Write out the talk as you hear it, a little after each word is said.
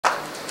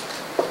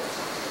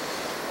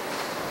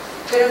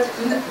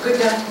Good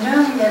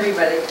afternoon,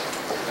 everybody.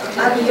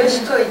 I'm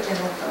Yoshiko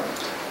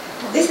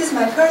Ikemoto. This is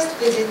my first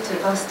visit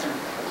to Boston,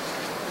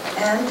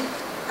 and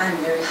I'm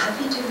very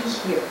happy to be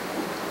here.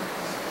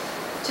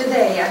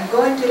 Today, I'm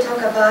going to talk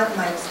about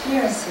my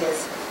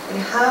experiences in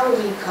how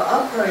we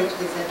cooperate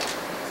with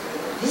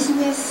the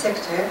business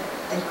sector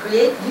and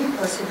create new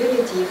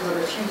possibility for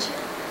the future.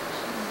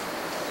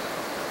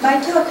 My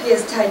talk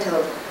is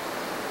titled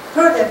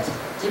Product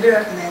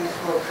Development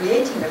for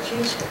Creating a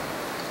Future.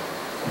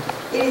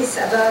 It is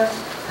about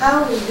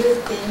how we use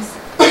things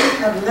we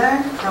have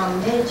learned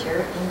from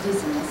nature in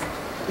business,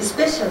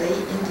 especially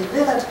in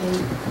developing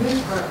new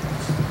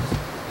products.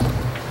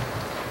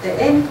 The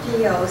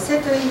NPO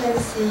Seto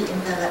Inland Sea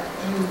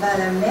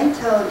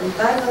Environmental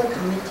Revival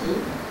Committee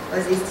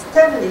was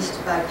established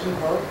by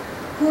people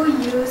who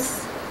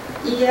use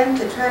EM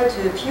to try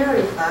to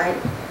purify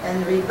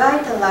and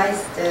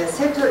revitalize the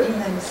Seto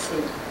Inland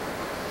Sea.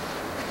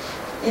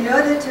 In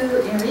order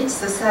to enrich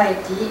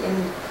society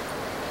and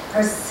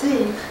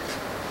perceive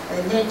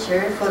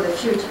nature for the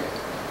future.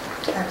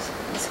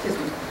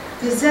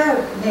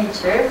 Preserve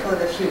nature for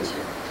the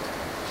future.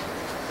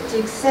 To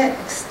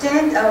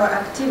extend our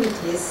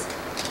activities,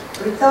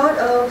 we thought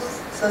of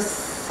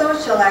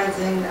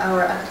socializing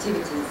our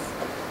activities.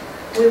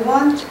 We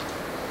want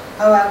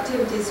our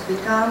activities to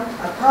become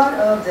a part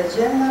of the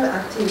general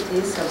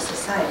activities of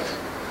society.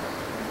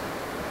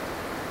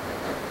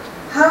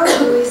 How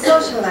do we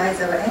socialize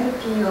our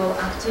NPO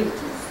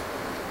activities?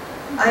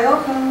 I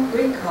often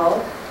recall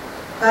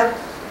what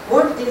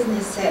Walt Disney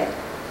said,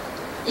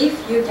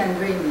 if you can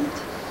dream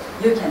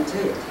it, you can do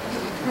it.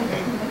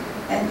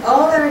 And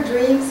all our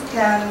dreams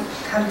can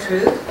come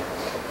true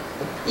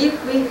if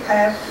we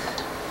have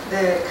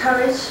the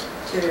courage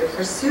to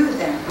pursue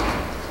them.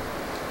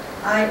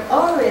 I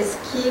always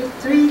keep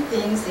three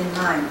things in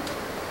mind.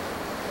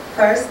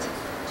 First,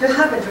 to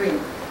have a dream.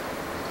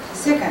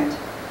 Second,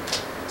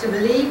 to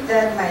believe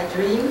that my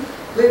dream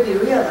will be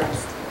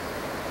realized.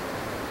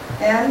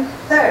 And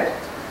third,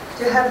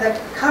 to have the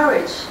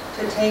courage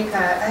to take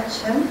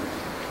action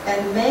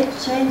and make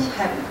change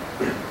happen.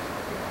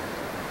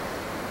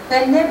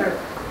 Whenever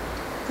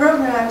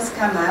programs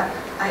come up,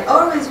 I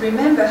always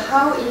remember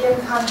how EM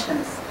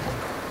functions.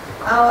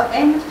 Our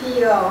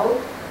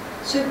NPO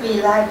should be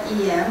like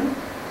EM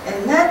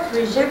and not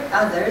reject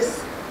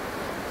others,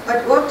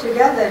 but work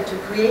together to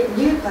create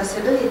new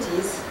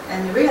possibilities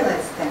and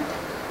realize them.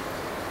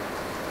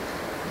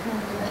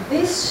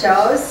 This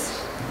shows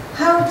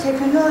how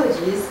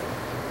technologies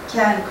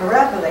can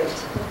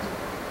collaborate.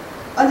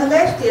 On the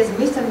left is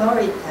Mr.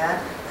 Morita,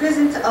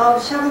 president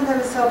of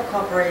Shavandam Soap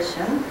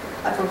Corporation,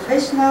 a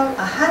professional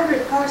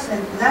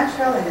 100%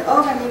 natural and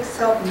organic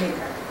soap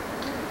maker.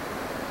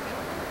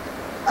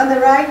 On the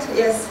right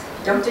is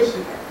Dr.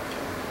 Higa,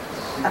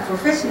 a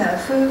professional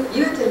who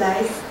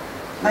utilizes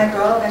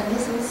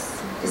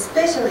microorganisms,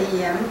 especially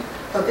EM,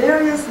 for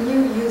various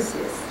new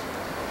uses.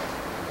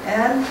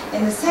 And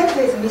in the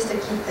center is Mr.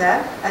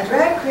 Kita, a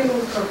dry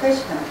cleaning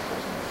professional.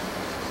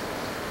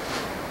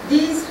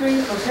 These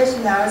three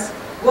professionals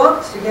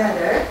work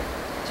together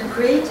to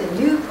create a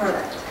new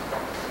product.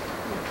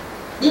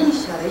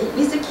 Initially,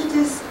 Mr.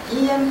 Kita's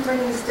EM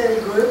cleaning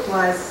study group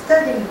was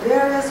studying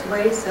various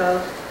ways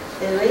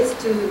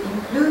to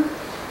improve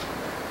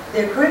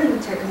their cleaning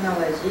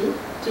technology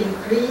to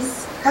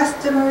increase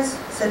customers'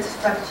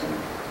 satisfaction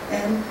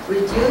and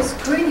reduce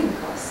cleaning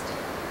cost.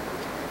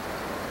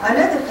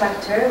 Another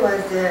factor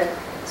was the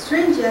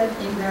stringent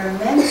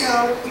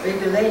environmental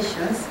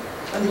regulations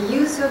on the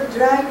use of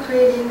dry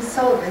cleaning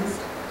solvents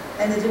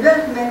and the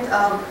development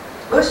of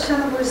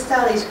washable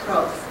stylish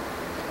clothes.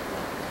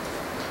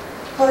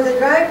 For the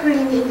dry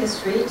cleaning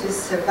industry to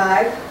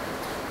survive,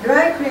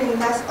 dry cleaning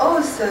must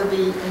also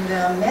be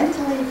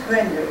environmentally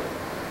friendly.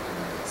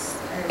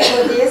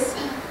 For this,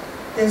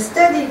 the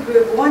study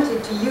group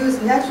wanted to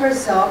use natural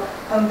soap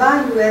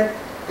combined with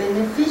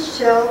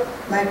beneficial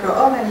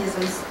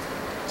microorganisms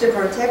to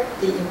protect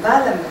the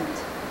environment.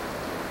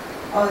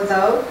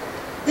 Although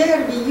they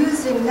would be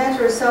using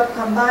natural soap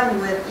combined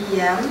with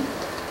EM,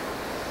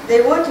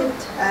 they wanted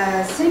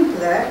a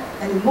simpler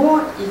and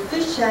more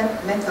efficient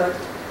method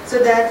so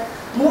that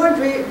more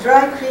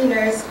dry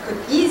cleaners could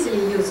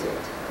easily use it.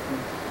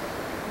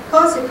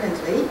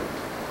 Consequently,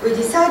 we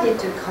decided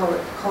to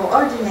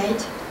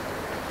coordinate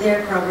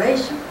their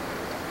collaboration.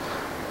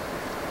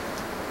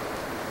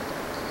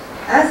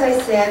 As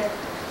I said,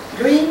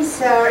 dreams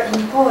are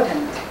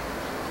important.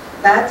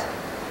 But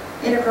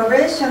in a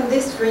collaboration,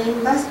 this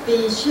dream must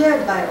be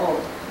shared by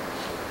all,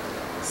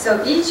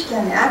 so each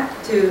can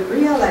act to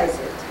realize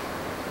it.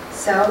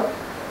 So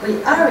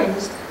we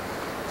arranged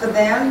for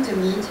them to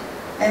meet,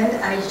 and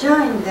I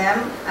joined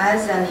them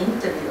as an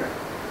interviewer.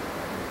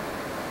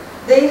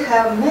 They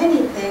have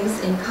many things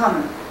in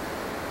common.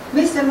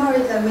 Mr.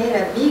 Morita made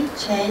a big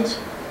change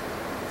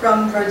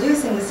from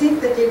producing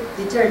synthetic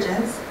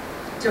detergents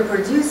to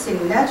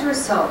producing natural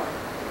soap.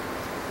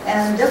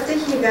 And Dr.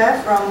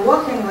 Higa from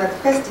working with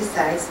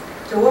pesticides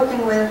to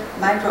working with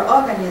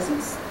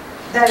microorganisms,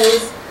 that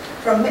is,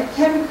 from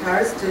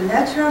chemicals to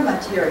natural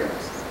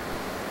materials.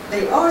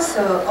 they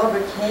also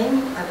overcame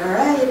a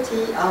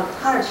variety of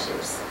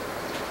hardships.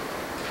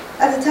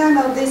 At the time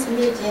of this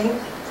meeting,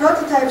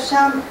 prototype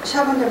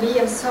Shabon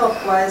EM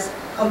soap was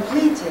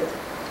completed,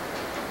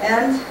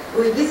 and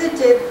we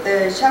visited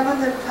the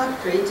Shabon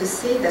factory to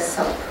see the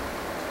soap.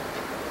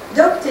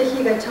 Dr.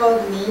 Higa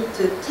told me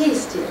to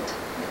taste it.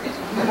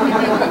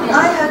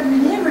 I had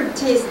never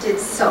tasted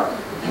soap,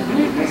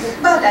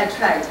 but I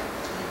tried,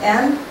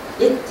 and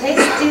it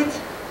tasted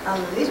a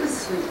little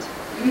sweet.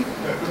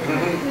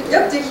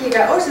 Dr.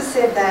 Higa also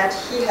said that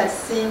he had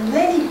seen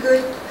many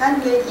good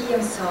handmade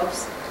EM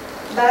soaps,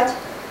 but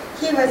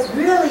he was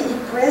really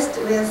impressed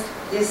with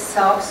this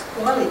soap's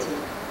quality.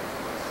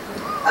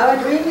 Our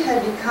dream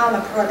had become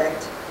a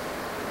product,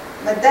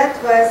 but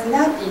that was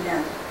not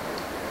enough.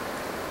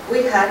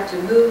 We had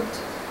to move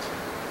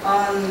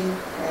on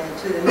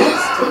to the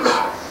next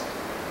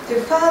stage.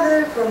 To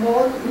further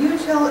promote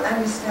mutual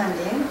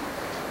understanding,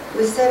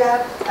 we set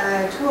up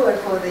a tour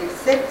for the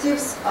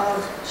executives of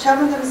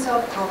Shabon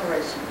Soap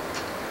Corporation.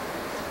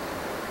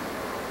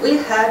 We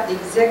had the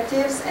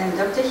executives and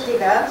Dr.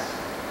 Higa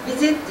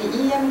visit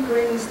the EM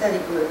Green Study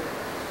Group.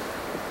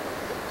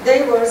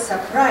 They were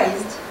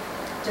surprised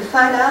to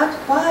find out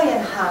why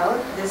and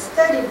how the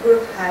study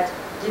group had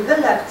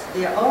developed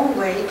their own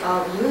way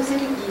of using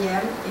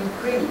EM in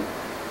cleaning.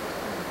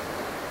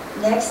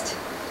 Next,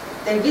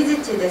 they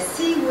visited a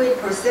seaweed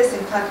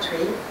processing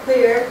factory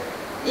where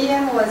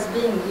EM was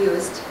being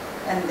used,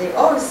 and they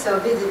also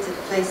visited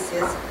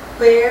places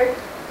where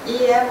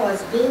EM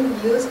was being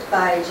used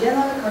by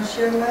general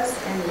consumers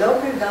and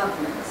local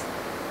governments.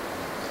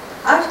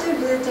 After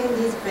visiting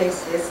these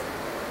places,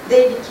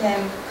 they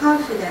became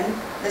confident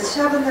that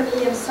Shabon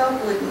EM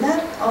soap would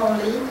not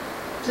only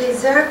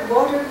preserve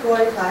water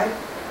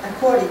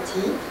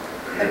quality,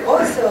 but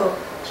also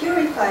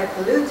purify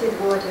polluted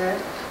water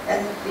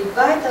and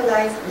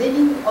revitalize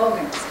living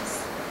organisms.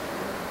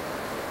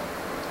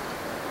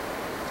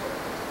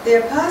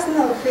 Their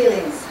personal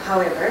feelings,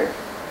 however,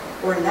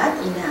 were not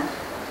enough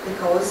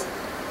because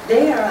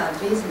they are a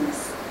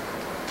business.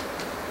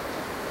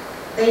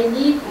 They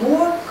need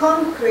more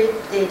concrete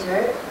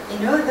data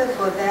in order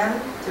for them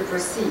to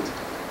proceed.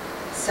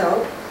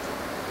 So,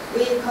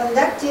 we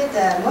conducted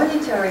a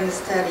monitoring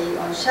study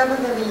on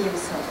Shabon EM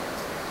soap.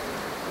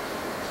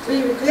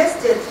 We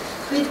requested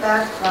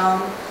feedback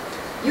from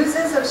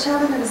users of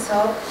Shabon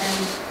soap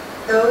and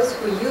those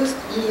who used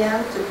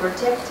EM to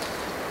protect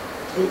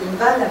the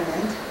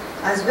environment,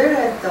 as well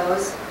as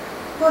those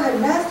who had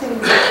nothing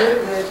to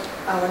do with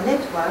our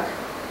network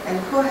and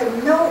who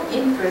had no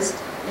interest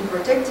in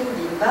protecting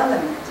the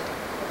environment.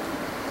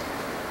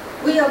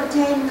 We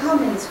obtained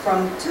comments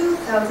from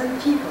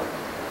 2,000 people.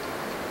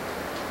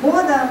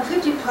 More than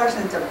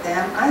 50% of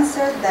them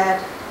answered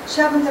that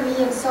Shabon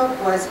EM soap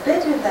was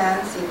better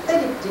than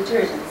synthetic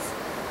detergents,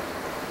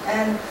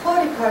 and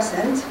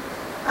 40%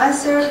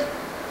 answered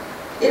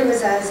it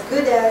was as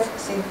good as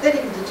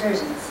synthetic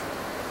detergents.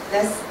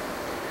 Thus,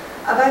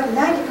 about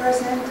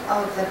 90%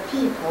 of the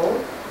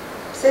people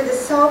said the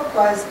soap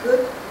was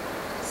good.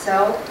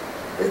 So,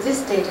 with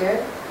this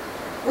data,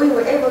 we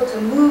were able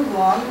to move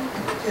on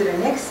to the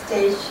next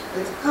stage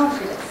with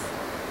confidence.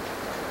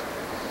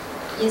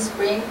 In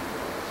spring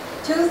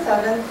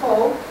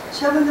 2004,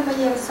 Shabon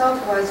EM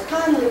soap was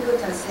finally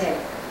put on sale.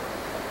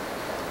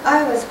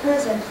 I was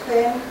present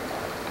when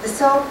the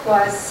soap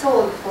was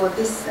sold for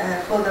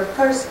the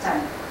first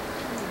time.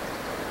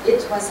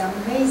 It was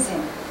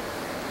amazing.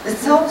 The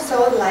soap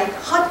sold like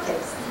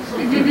hotcakes.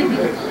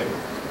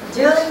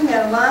 During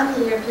a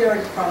one-year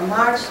period from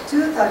March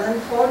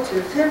 2004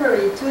 to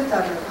February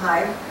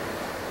 2005,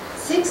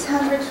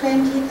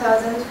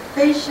 620,000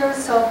 facial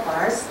soap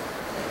bars,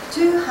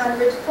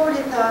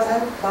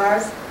 240,000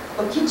 bars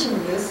for kitchen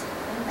use,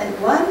 and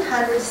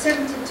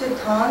 172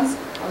 tons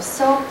of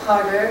soap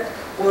powder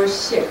were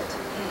shipped.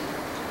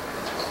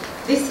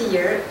 This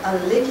year, a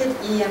liquid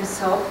EM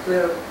soap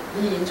will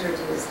be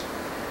introduced,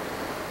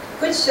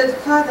 which should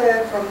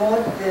further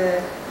promote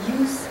the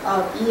use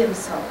of EM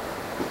soap.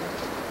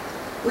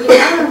 We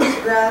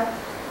aren't glad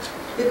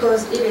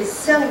because it is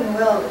selling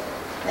well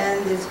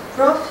and is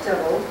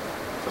profitable,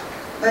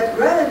 but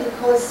rather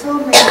because so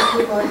many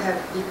people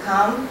have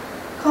become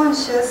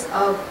conscious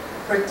of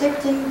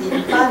protecting the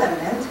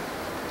environment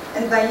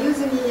and by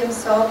using EM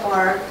soap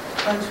are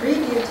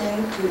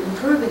contributing to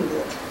improving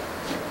it.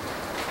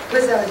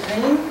 With our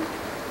dream,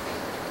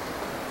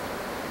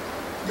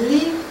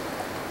 belief,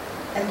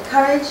 and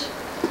courage,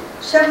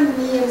 Shabon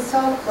EM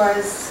soap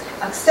was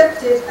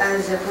accepted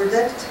as a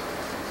product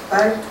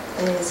by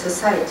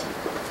society.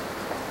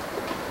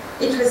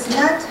 It was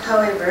not,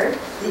 however,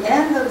 the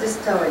end of the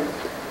story.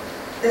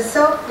 The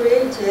soap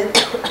created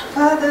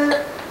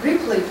further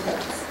ripple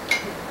effects.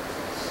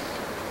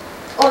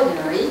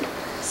 Ordinarily,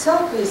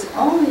 soap is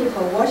only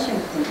for washing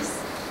things.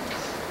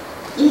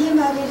 EM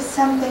added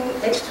something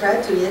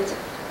extra to it,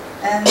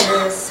 and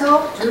the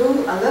soap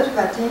drew a lot of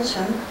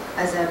attention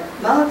as a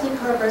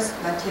multi-purpose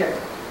material.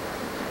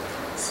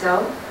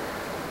 So,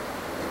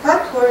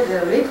 what were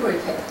the ripple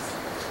effects?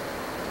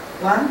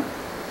 1.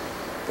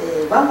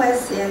 one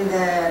was in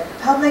the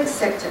public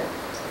sector.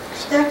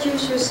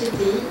 Kitakyushu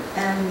City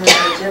and the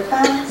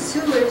Japan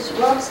Sewage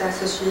Works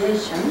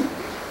Association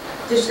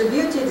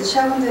distributed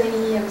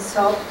Shavon-EM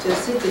soap to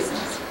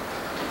citizens,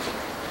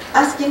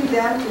 asking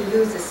them to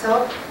use the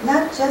soap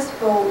not just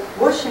for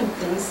washing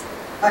things,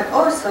 but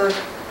also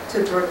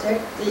to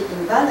protect the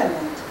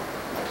environment.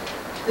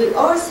 We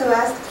also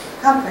asked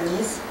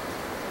companies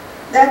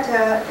that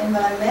are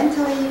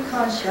environmentally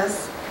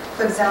conscious,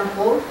 for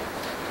example,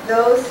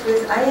 those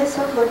with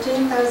ISO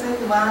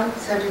 14001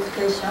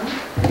 certification,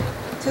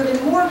 to be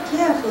more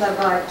careful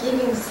about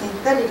giving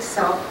synthetic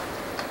soap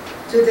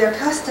to their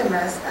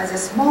customers as a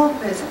small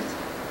present,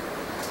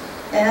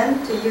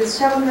 and to use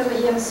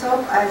Shavon-EM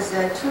soap as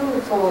a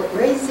tool for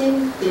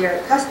raising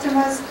their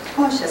customers'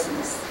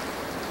 consciousness.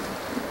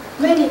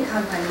 Many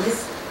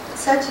companies,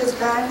 such as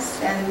banks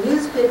and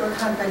newspaper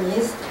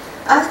companies,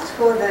 asked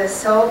for the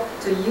soap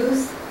to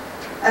use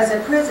as a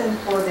present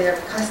for their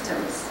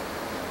customers.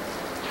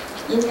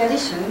 In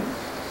addition,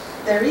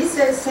 the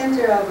Research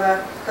Center of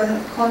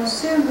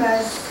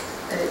Consumers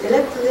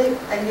Electronic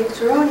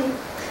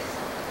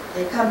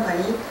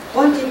Company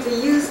wanted to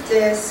use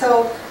the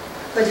soap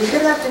for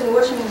developing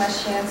washing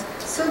machines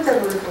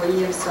suitable for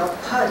EM soap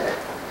powder.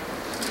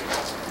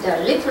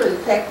 The ripple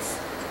effects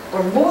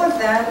were more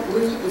than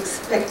we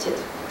expected.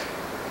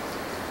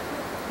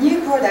 New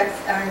products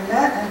are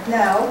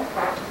now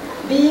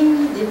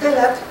being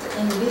developed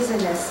in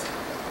business,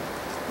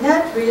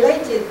 not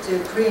related to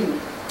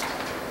cleaning.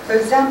 For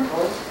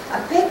example,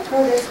 a pet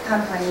products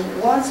company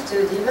wants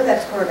to develop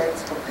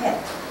products for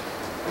pets.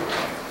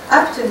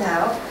 Up to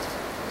now,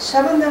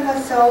 Shavon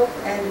soap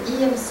and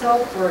EM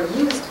soap were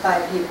used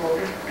by people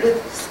with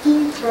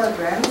skin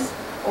problems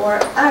or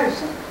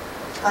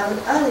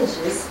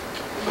allergies.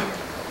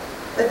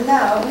 But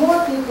now,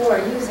 more people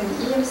are using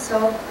EM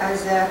soap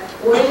as a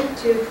way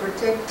to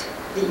protect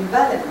the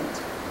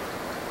environment.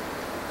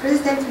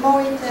 President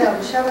Morita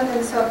of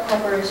Shavon Soap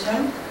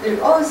Corporation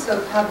will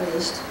also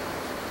publish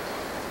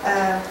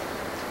a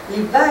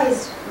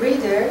revised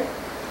reader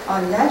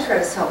on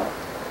natural soap.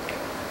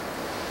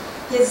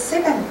 His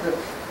second book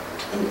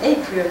in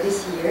April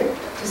this year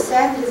to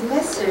send his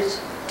message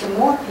to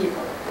more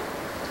people.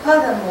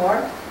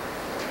 Furthermore,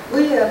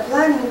 we are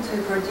planning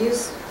to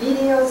produce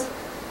videos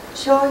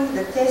showing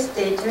the test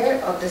data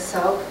of the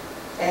soap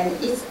and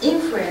its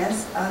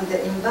influence on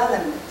the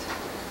environment.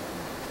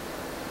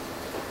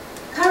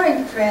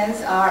 Current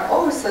trends are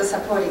also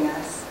supporting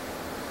us.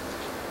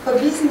 For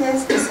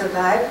business to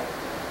survive,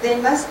 they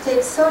must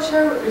take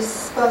social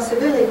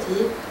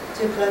responsibility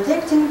to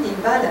protecting the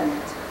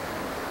environment.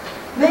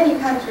 Many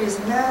countries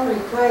now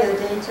require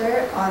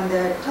data on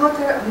the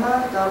total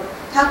amount of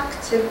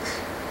toxic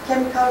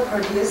chemical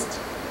produced,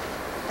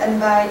 and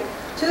by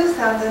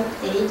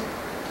 2008,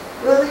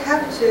 will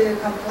have to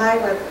comply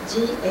with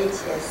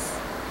GHS.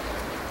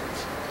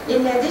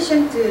 In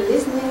addition to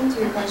listening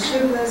to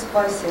consumers'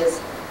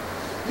 voices,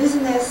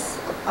 businesses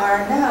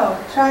are now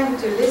trying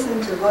to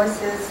listen to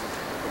voices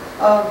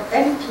of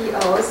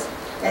NPOs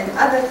and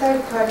other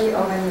third-party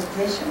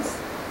organizations,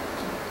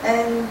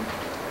 and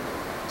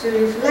to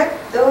reflect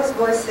those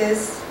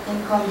voices in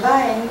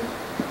combining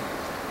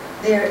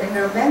their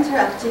environmental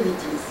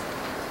activities.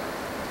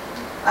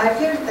 I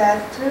feel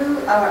that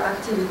through our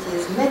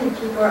activities, many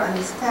people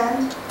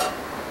understand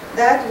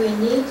that we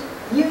need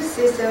new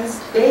systems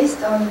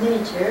based on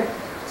nature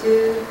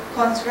to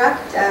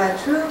construct a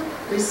true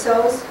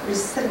resource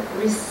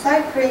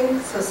recycling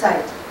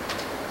society.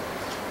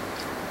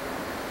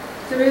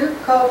 Through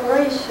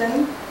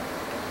cooperation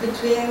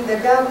between the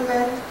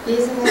government,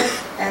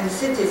 business, and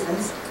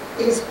citizens,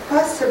 it is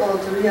possible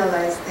to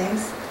realize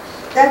things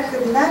that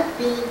could not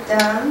be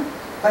done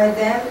by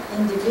them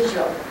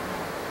individually.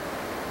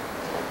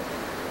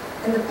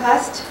 In the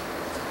past,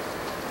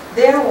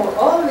 there were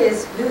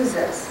always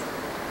losers,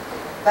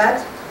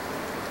 but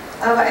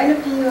our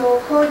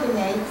NPO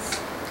coordinates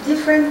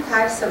different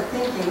types of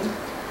thinking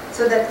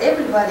so that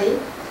everybody,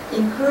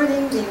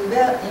 including the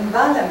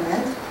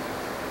environment,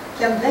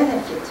 can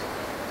benefit.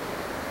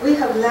 We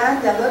have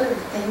learned a lot of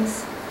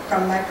things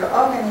from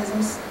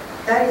microorganisms,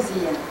 that is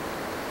EM.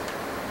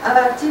 Our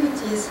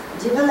activities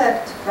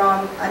developed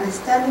from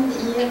understanding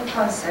the EM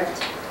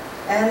concept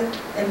and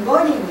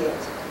embodying it.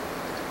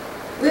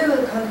 We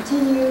will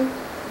continue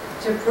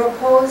to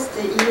propose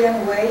the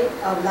EM way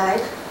of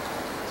life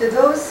to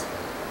those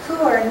who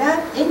are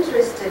not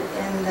interested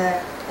in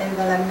the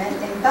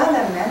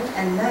environment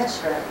and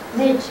nature.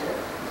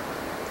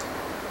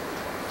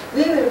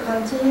 We will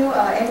continue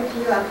our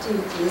NPO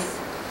activities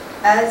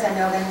as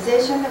an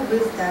organization of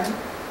wisdom,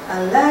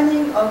 a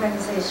learning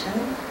organization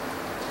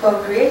for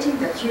creating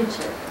the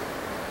future.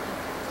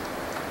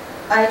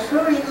 I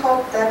truly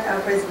hope that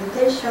our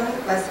presentation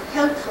was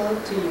helpful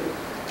to you.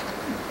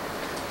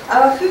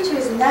 Our future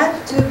is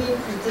not to be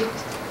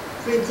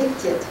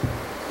predicted.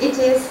 It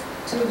is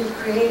to be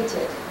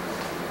created.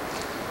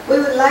 We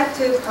would like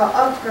to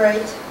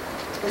cooperate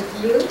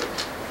with you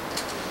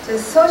to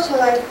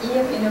socialize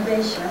EM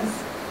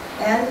innovations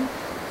and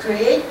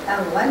create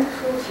a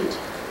wonderful future.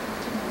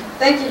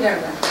 Thank you very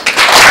much.